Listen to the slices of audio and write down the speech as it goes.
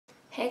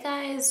Hey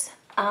guys,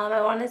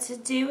 I wanted to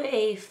do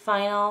a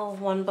final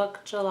One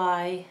Book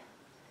July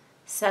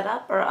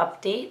setup or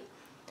update.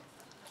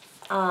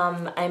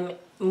 I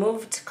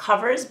moved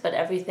covers, but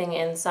everything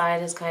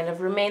inside has kind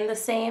of remained the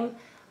same.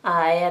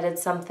 I added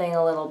something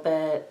a little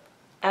bit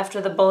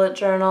after the bullet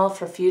journal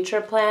for future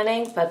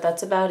planning, but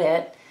that's about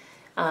it.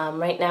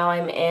 Right now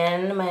I'm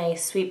in my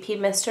Sweet Pea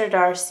Mr.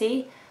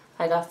 Darcy.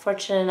 I got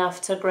fortunate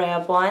enough to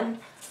grab one.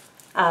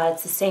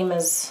 It's the same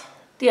as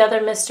the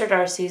other Mr.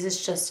 Darcy's,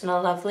 it's just in a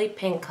lovely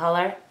pink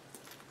color.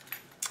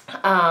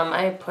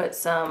 I put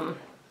some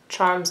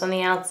charms on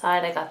the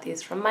outside. I got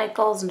these from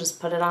Michael's and just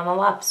put it on a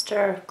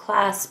lobster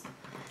clasp.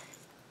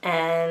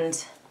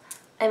 And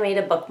I made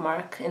a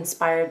bookmark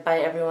inspired by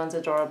everyone's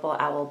adorable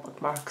owl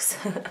bookmarks.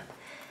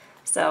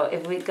 So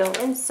if we go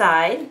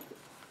inside,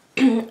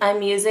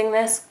 I'm using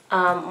this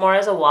more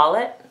as a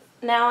wallet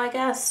now, I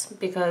guess,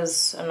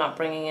 because I'm not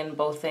bringing in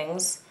both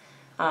things.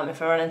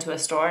 If I run into a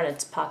store and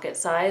it's pocket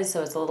size,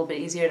 so it's a little bit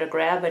easier to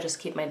grab, I just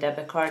keep my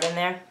debit card in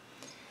there.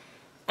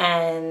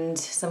 And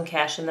some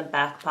cash in the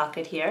back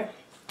pocket here.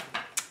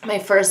 My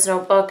first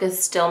notebook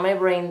is still my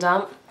brain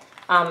dump.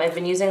 I've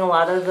been using a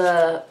lot of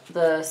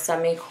the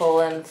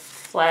semicolon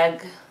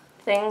flag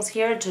things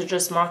here to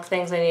just mark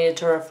things I needed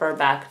to refer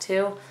back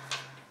to.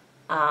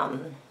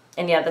 And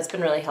yeah, that's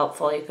been really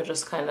helpful. You could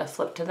just kind of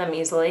flip to them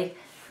easily.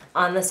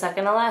 On the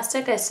second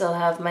elastic, I still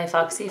have my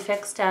Foxy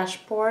Fix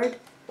dashboard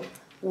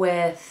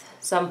with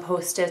some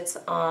post-its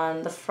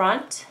on the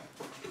front,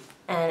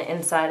 and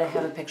inside I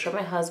have a picture of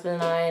my husband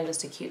and I and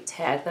just a cute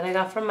tag that I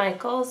got from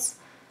Michael's.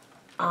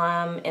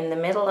 In the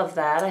middle of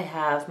that I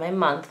have my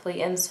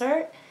monthly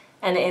insert,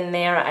 and in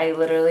there I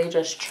literally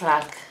just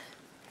track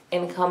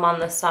income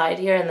on the side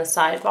here in the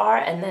sidebar,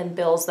 and then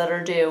bills that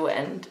are due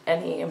and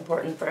any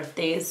important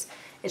birthdays.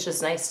 It's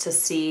just nice to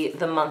see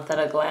the month at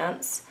a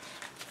glance.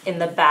 In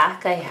the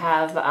back, I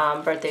have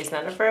birthdays and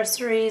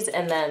anniversaries,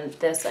 and then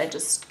this I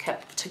just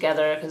kept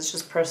together because it's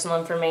just personal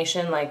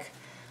information like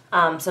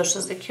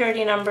social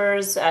security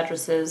numbers,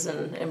 addresses,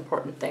 and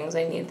important things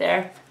I need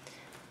there.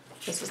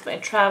 This is my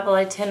travel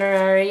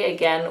itinerary,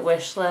 again,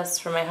 wish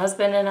list for my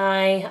husband and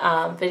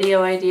I,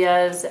 video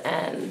ideas,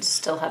 and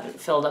still haven't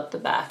filled up the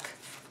back.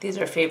 These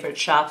are favorite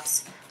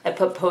shops. I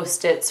put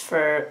post-its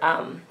for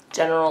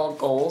general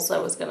goals. I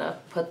was going to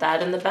put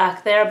that in the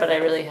back there, but I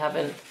really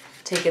haven't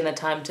taken the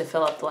time to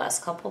fill up the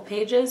last couple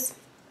pages.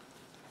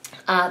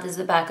 This is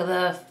the back of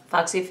the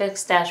Foxy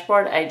Fix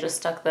dashboard. I just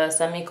stuck the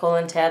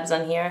semicolon tabs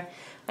on here.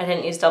 I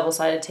didn't use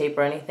double-sided tape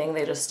or anything.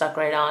 They just stuck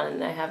right on,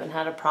 and I haven't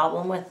had a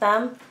problem with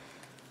them.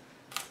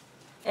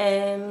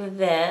 And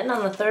then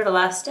on the third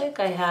elastic,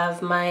 I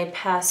have my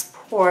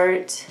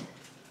passport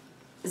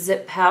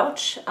zip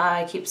pouch.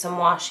 I keep some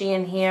washi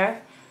in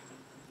here,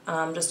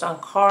 just on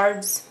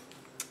cards.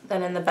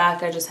 Then in the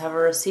back I just have a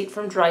receipt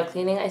from dry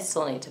cleaning I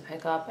still need to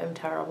pick up. I'm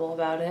terrible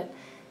about it.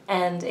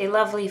 And a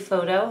lovely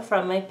photo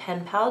from my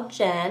pen pal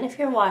Jen. If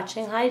you're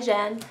watching, hi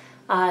Jen.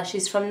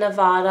 She's from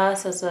Nevada,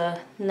 so it's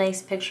a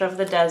nice picture of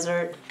the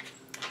desert.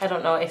 I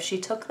don't know if she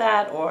took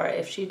that or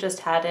if she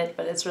just had it,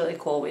 but it's really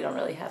cool. We don't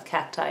really have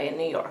cacti in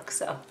New York,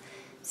 so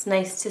it's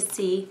nice to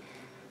see.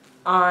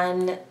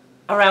 Around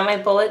my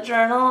bullet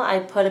journal, I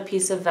put a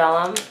piece of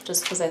vellum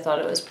just because I thought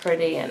it was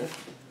pretty and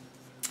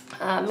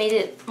made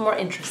it more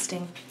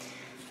interesting.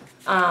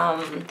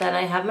 Then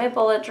I have my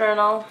bullet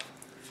journal.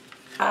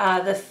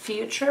 The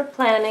future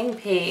planning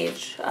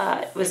page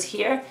was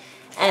here,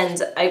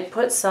 and I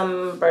put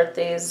some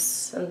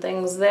birthdays and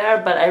things there,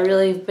 but I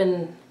really have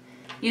been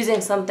using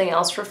something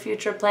else for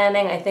future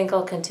planning. I think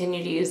I'll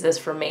continue to use this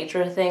for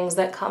major things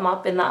that come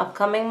up in the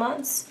upcoming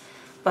months,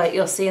 but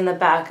you'll see in the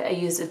back I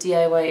use a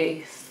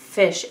DIY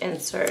fish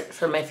insert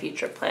for my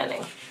future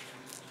planning.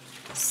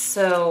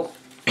 So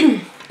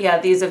yeah,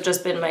 these have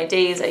just been my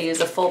days. I use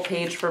a full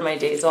page for my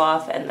days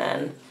off, and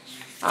then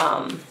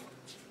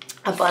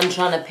a bunch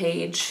on a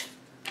page.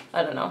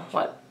 I don't know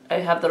what. I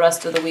have the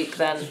rest of the week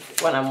then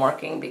when I'm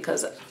working,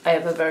 because I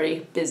have a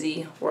very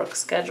busy work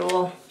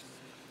schedule.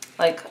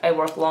 Like, I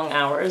work long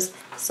hours,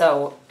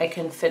 so I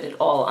can fit it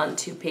all on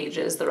 2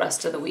 pages the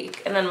rest of the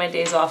week. And then my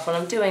days off when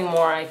I'm doing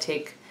more, I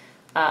take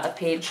a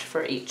page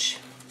for each.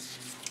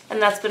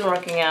 And that's been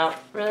working out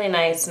really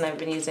nice, and I've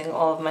been using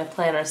all of my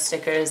planner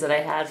stickers that I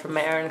had from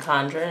my Erin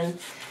Condren.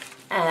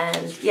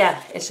 And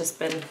yeah, it's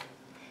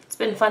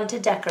been fun to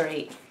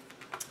decorate.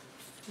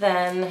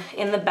 Then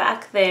in the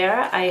back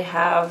there, I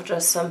have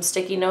just some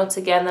sticky notes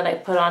again that I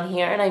put on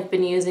here, and I've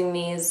been using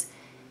these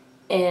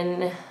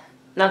in,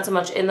 not so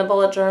much in the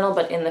bullet journal,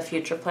 but in the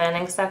future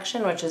planning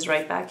section, which is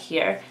right back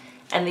here.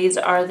 And these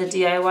are the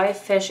DIY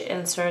fish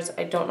inserts.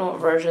 I don't know what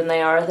version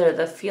they are. They're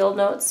the field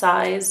note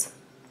size.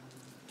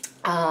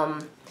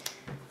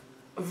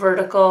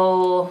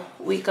 Vertical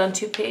week on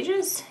 2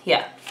 pages.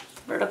 Yeah,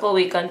 vertical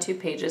week on 2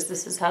 pages.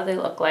 This is how they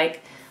look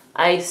like.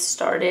 I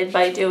started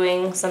by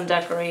doing some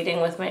decorating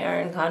with my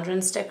Erin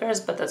Condren stickers,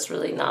 but that's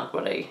really not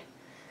what I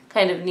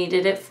kind of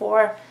needed it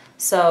for.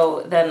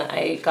 So then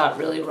I got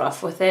really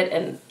rough with it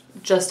and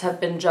just have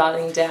been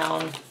jotting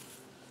down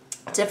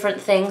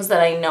different things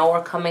that I know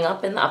are coming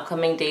up in the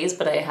upcoming days,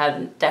 but I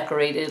hadn't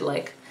decorated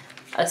like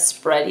a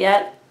spread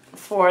yet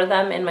for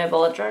them in my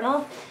bullet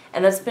journal.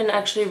 And that's been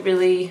actually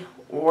really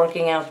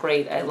working out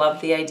great. I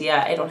love the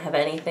idea. I don't have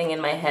anything in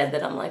my head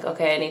that I'm like,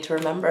 okay, I need to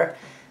remember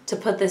to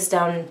put this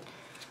down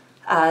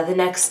the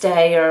next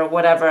day or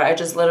whatever. I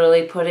just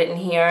literally put it in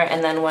here,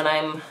 and then when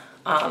I'm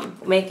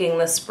making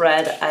the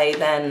spread, I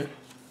then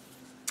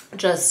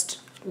just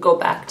go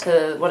back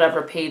to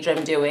whatever page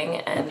I'm doing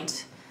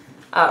and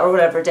or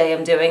whatever day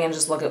I'm doing and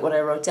just look at what I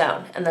wrote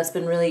down. And that's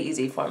been really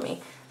easy for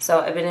me.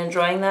 So I've been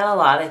enjoying that a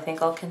lot. I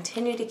think I'll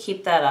continue to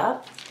keep that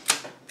up.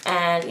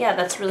 And yeah,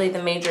 that's really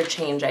the major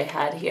change I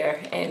had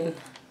here in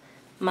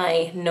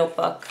my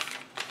notebook.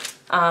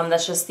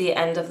 That's just the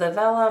end of the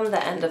vellum,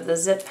 the end of the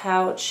zip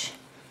pouch,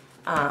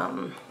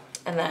 and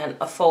then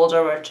a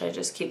folder which I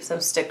just keep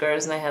some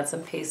stickers, and I had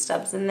some paste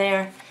stubs in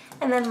there.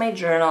 And then my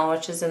journal,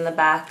 which is in the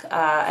back.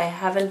 I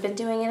haven't been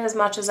doing it as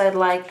much as I'd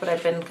like, but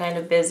I've been kind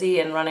of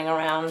busy and running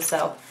around,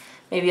 so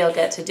maybe I'll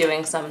get to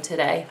doing some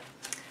today.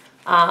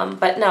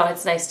 But no,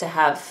 it's nice to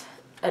have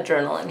a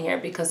journal in here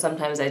because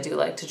sometimes I do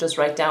like to just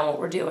write down what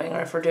we're doing,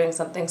 or if we're doing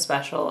something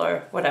special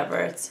or whatever.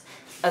 It's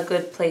a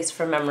good place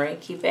for memory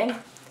keeping.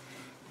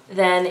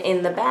 Then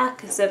in the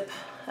back zip,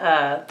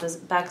 the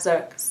back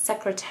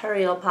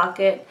secretarial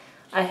pocket,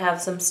 I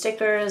have some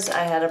stickers.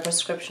 I had a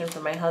prescription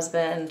for my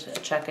husband, a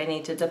check I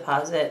need to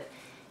deposit,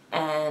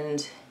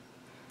 and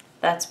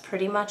that's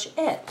pretty much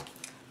it.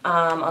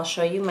 I'll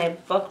show you my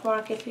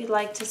bookmark if you'd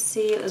like to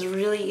see. It was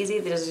really easy.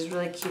 There's these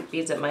really cute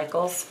beads at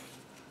Michael's.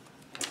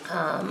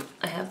 I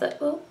have that,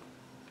 oh,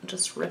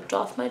 just ripped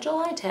off my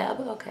July tab,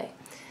 okay.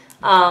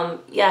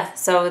 Yeah,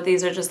 so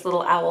these are just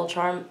little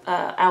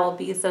owl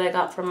beads that I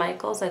got from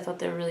Michael's. I thought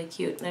they were really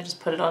cute, and I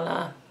just put it on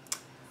a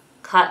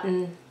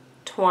cotton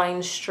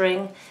twine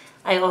string.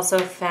 I also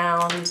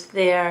found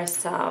there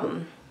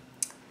some,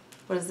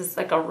 what is this,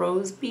 like a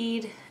rose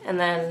bead, and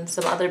then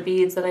some other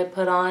beads that I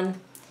put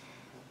on,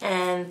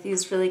 and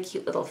these really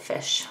cute little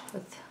fish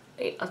with,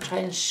 wait, I'll try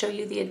and show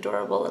you the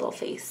adorable little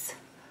face.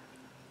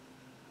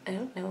 I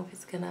don't know if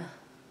it's gonna,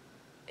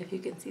 if you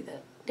can see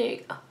that. There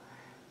you go.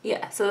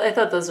 Yeah, so I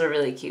thought those were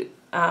really cute.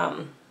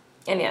 And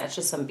yeah, it's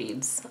just some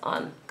beads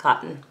on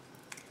cotton.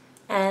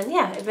 And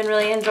yeah, I've been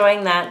really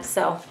enjoying that.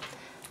 So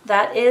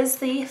that is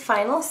the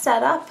final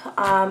setup.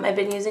 I've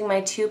been using my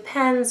 2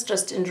 pens,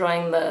 just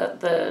enjoying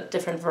the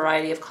different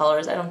variety of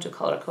colors. I don't do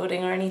color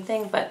coding or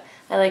anything, but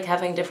I like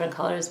having different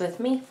colors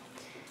with me.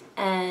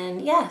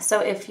 And yeah,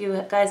 so if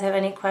you guys have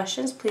any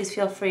questions, please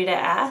feel free to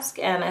ask.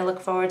 And I look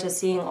forward to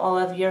seeing all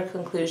of your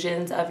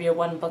conclusions of your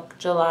One Book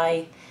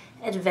July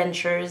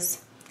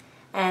adventures.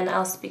 And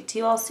I'll speak to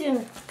you all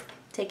soon.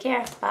 Take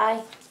care.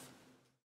 Bye.